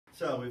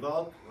So we've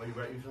all, are you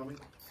ready to tell me?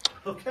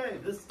 Okay,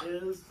 this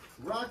is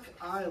Rock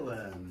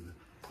Island,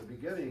 the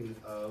beginning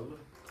of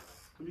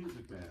The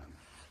Music Man.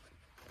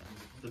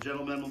 The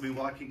gentlemen will be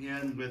walking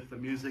in with the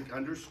music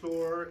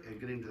underscore and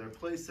getting to their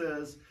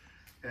places,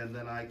 and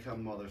then I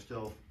come while they're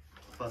still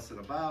fussing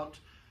about.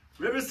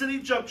 River City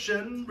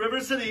Junction,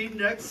 River City,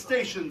 next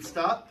station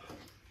stop.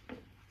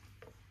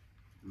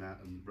 Matt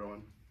and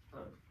Rowan.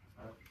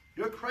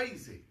 You're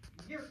crazy.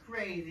 You're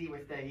crazy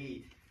with the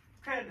heat.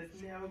 Credit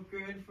is no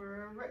good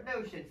for a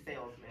notion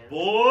salesman.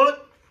 Board,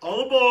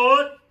 all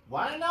aboard.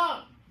 Why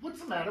not?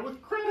 What's the matter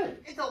with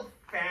credit? It's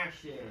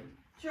old-fashioned.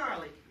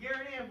 Charlie, you're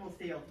an ample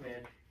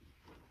salesman.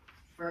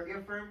 For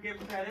your firm give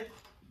credit?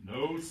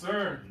 No,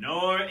 sir.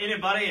 Nor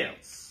anybody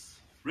else.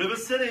 River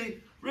City,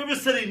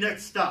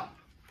 next stop.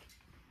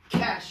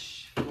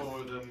 Cash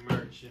for the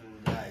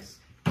merchandise.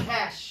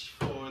 Cash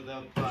for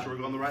the Make sure we're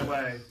going the right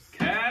way.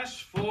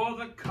 Cash for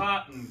the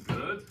cotton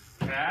goods.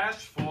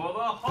 Cash for the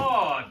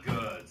hard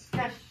goods.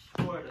 Cash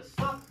for the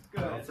soft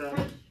goods. Well,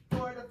 Cash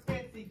for the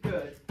fancy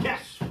goods.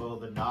 Cash for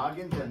the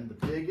noggins and the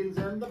piggins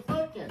and the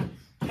pumpkins.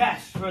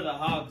 Cash for the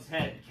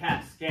hogshead,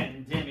 cask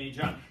and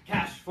demijohn.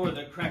 Cash for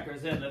the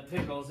crackers and the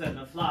pickles and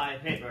the fly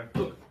paper.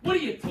 Look, what do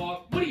you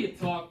talk? What do you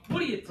talk? What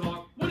do you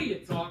talk? What do you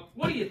talk?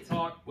 What do you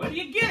talk? Where do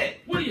you get it?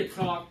 What do you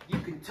talk? You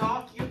can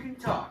talk, you can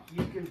talk.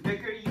 You can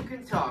bicker, you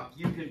can talk.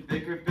 You can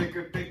bicker,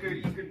 bicker, bicker.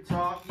 You can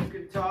talk, you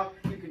can talk.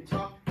 You can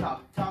talk,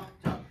 talk, talk,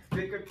 talk.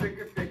 Bicker,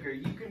 bicker, bicker.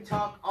 You can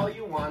talk all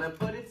you wanna,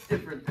 but it's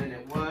different than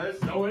it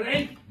was. No, it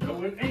ain't.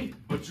 No, it ain't.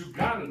 But you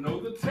gotta know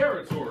the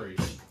territory.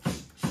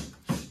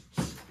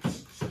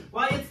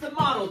 Why, it's the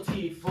Model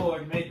T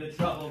Ford made the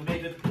trouble,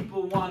 made the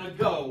people wanna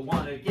go,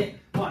 wanna get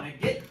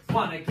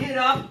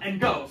up and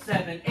go.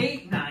 7,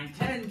 8, 9,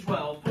 10,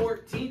 12,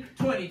 14,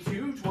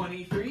 22,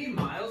 23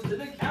 miles to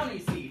the county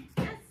seat.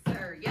 Yes,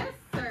 sir. Yes,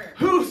 sir.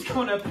 Who's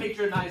gonna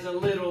patronize a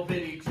little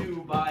bitty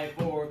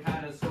 2x4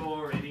 kind of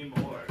store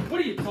anymore?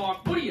 What do you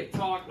talk? What do you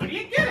talk? Where do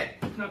you get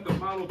it? Not the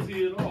Model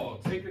T at all.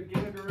 Take a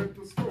gander at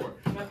the store.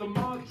 At the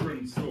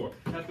modern store.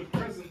 At the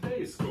present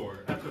day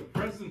store. At the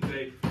present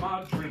day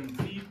modern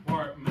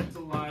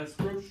departmentalized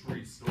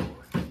grocery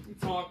store. You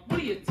talk. What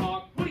do you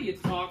talk? What do you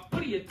talk?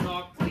 What do you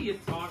talk? What do you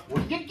talk?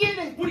 Well, you get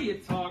it. What do you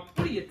talk?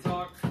 What do you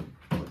talk?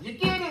 You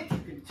get it. You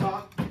can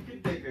talk, you can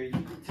bicker. You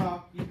can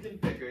talk, you can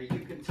bicker. You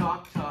can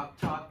talk, talk,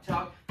 talk,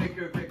 talk.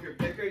 Bicker, bicker,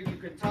 bicker. You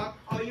can talk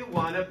all you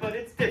wanna, but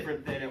it's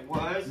different than it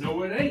was.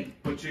 No, it ain't.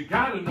 But you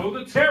gotta know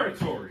the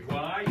territory.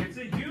 Why, it's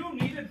a you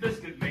need a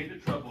biscuit made to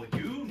trouble.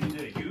 You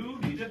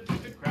need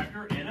a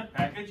cracker in a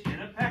package,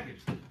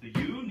 The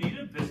you need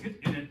a biscuit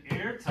in an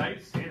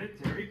airtight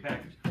sanitary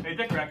package. Made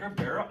the Cracker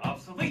Barrel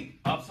obsolete.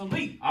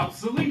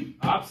 Obsolete.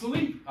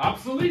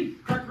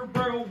 Cracker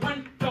Barrel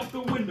went out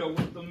the window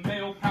with the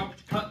mail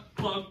pouch cut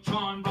plug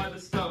drawn by the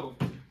stove.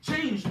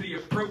 Changed the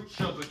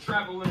approach of a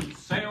traveling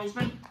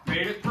salesman.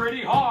 Made it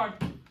pretty hard.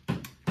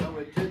 No,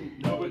 it didn't.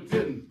 No, it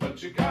didn't.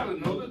 But you gotta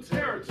know the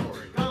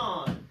territory.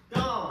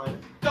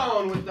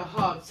 Gone with the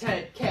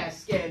hogshead,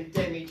 cask and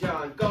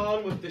demijohn.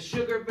 Gone with the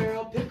sugar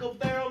barrel, pickle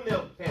barrel,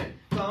 milk pan.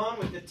 Gone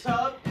with the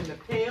tub and the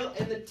pail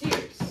and the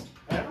tears.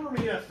 Ever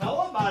meet a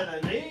fella by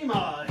the name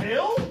of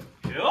Hill?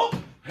 Hill?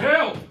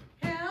 Hell!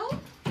 Hill?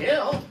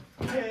 Hill.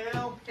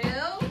 Pail.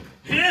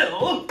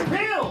 Hill?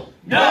 Hill!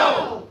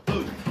 No!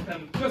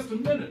 And just a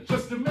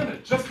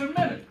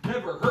minute.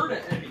 Never heard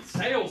of any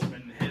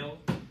salesman, Hill.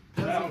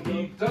 Now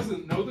he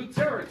doesn't know the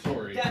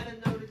territory.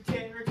 Doesn't know the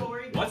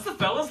territory. What's the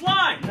fella's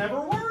line? Never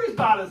worries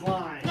about his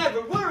line.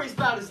 Never worries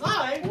about his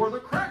line. Or the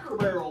Cracker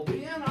Barrel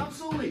being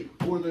obsolete.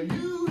 Or the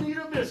you need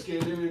a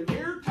biscuit in an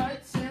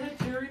airtight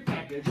sanitary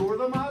package. Or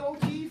the Model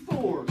T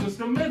Ford.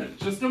 Just a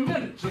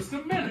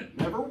minute.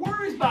 Never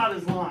worries about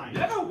his line.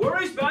 Never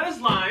worries about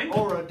his line.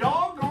 Or a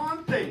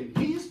doggone thing.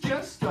 He's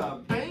just a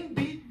bang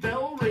beat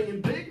bell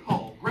ringing big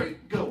haul.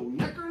 Great go.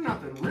 Neck or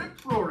nothing.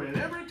 Rip roaring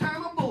every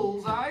time a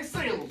bullseye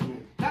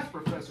salesman. That's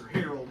Professor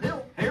Harold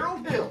Hill.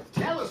 Harold Hill.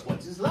 Tell us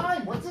what's his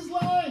line. What's his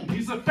line?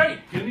 He's a fake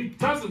and he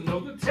doesn't know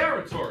the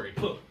territory.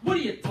 Look, what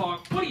do you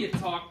talk? What do you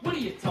talk? What do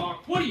you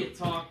talk? What do you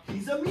talk?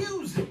 He's a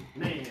music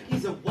man.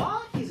 He's a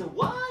what? He's a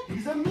what?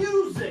 He's a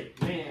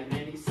music man,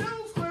 and he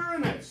sells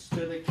clarinets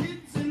to the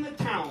kids in the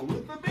town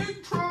with the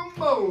big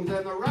trombones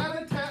and the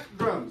rat-a-tat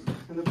drums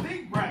and the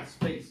big brass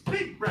face,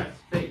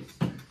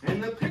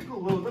 and the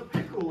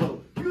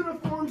piccolo,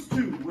 uniforms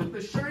too, with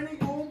the shiny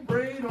gold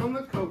braid on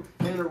the coat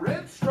and a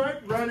red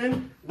stripe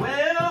running.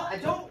 Well, I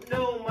don't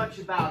know much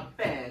about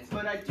bands,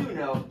 but I do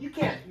know you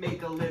can't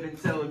make a living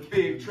selling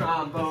big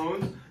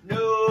trombones.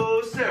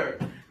 No, sir.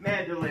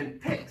 Mandolin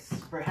picks,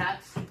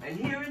 perhaps, and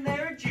here and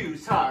there a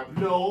Jew's harp.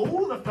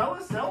 No, the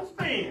fella sells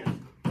bands,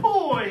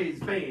 boys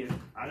bands.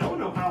 I don't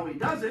know how he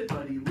does it,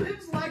 but he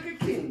lives like a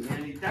king,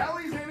 and he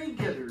dallies and he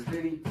gathers,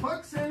 and he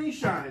plucks and he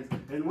shines.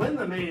 And when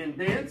the man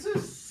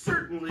dances,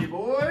 certainly,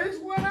 boys,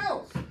 what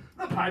else?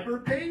 The piper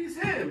pays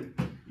him.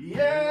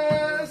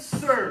 Yes,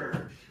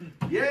 sir.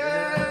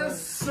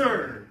 Yes,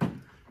 sir.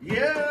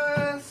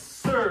 Yes,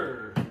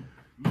 sir.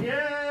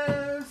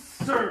 Yes,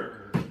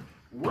 sir.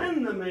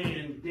 When the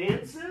man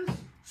dances,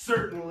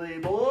 certainly,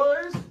 boys.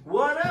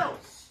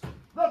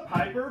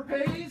 piper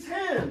pays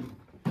hen.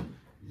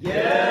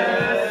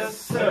 Yes,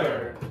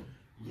 sir.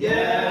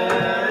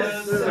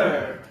 Yes,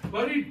 sir.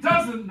 But he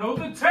doesn't know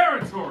the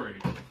territory.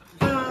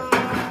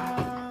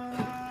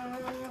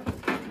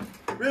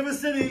 River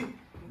City,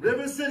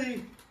 River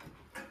City,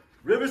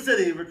 River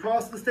City, we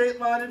cross the state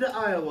line into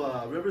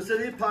Iowa. River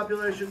City,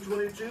 population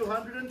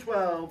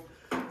 2,212.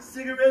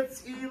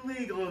 Cigarettes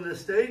illegal in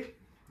this state.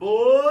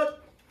 Board.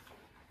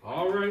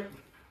 All right.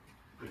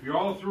 If you're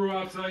all through,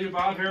 I'll tell you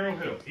about Harold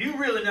Hill. You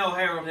really know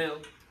Harold Hill?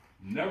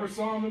 Never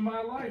saw him in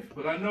my life,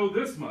 but I know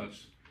this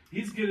much.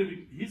 He's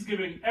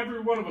giving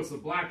every one of us a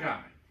black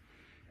eye.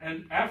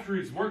 And after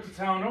he's worked a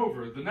town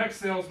over, the next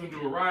salesman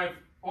to arrive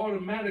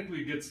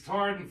automatically gets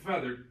tarred and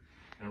feathered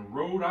and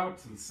rode out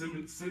to the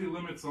city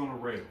limits on a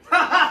rail.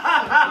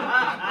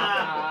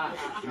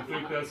 You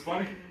think that's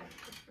funny?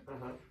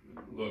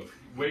 Look,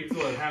 wait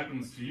till it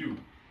happens to you.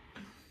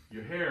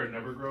 Your hair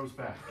never grows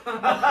back.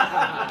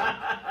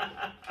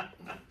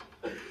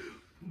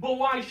 But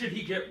why should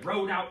he get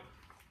rode out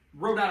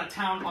of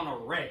town on a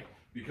rail?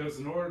 Because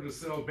in order to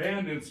sell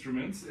band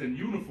instruments and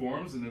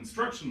uniforms and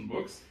instruction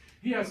books,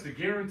 he has to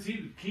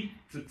guarantee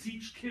to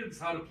teach kids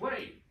how to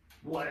play.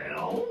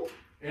 Well,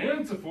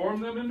 And to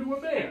form them into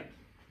a band,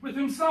 with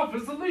himself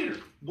as the leader.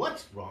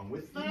 what's wrong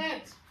with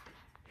that?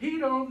 He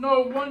don't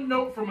know one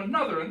note from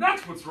another, and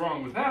that's what's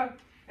wrong with that.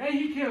 And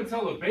he can't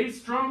tell a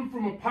bass drum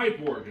from a pipe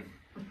organ.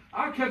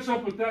 I'll catch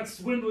up with that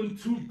swindling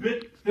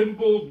two-bit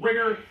thimble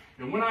rigger,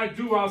 and when I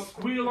do, I'll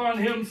squeal on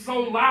him so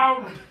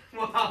loud.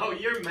 Wow,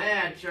 you're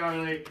mad,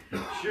 Charlie.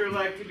 Sure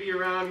like to be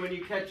around when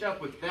you catch up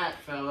with that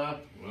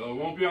fella. Well, it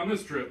won't be on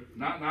this trip,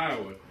 not in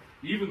Iowa.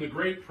 Even the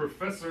great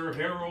Professor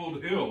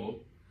Harold Hill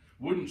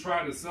wouldn't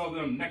try to sell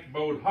them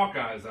neck-bowed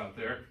Hawkeyes out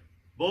there.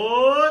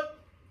 Board.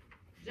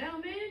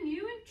 Gentlemen,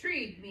 you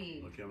intrigue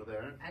me. Look over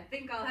there. I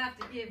think I'll have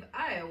to give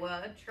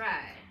Iowa a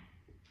try.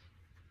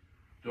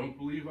 Don't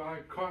believe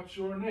I caught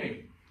your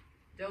name.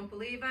 Don't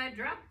believe I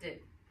dropped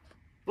it.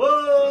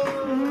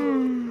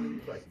 Board.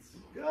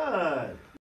 Good.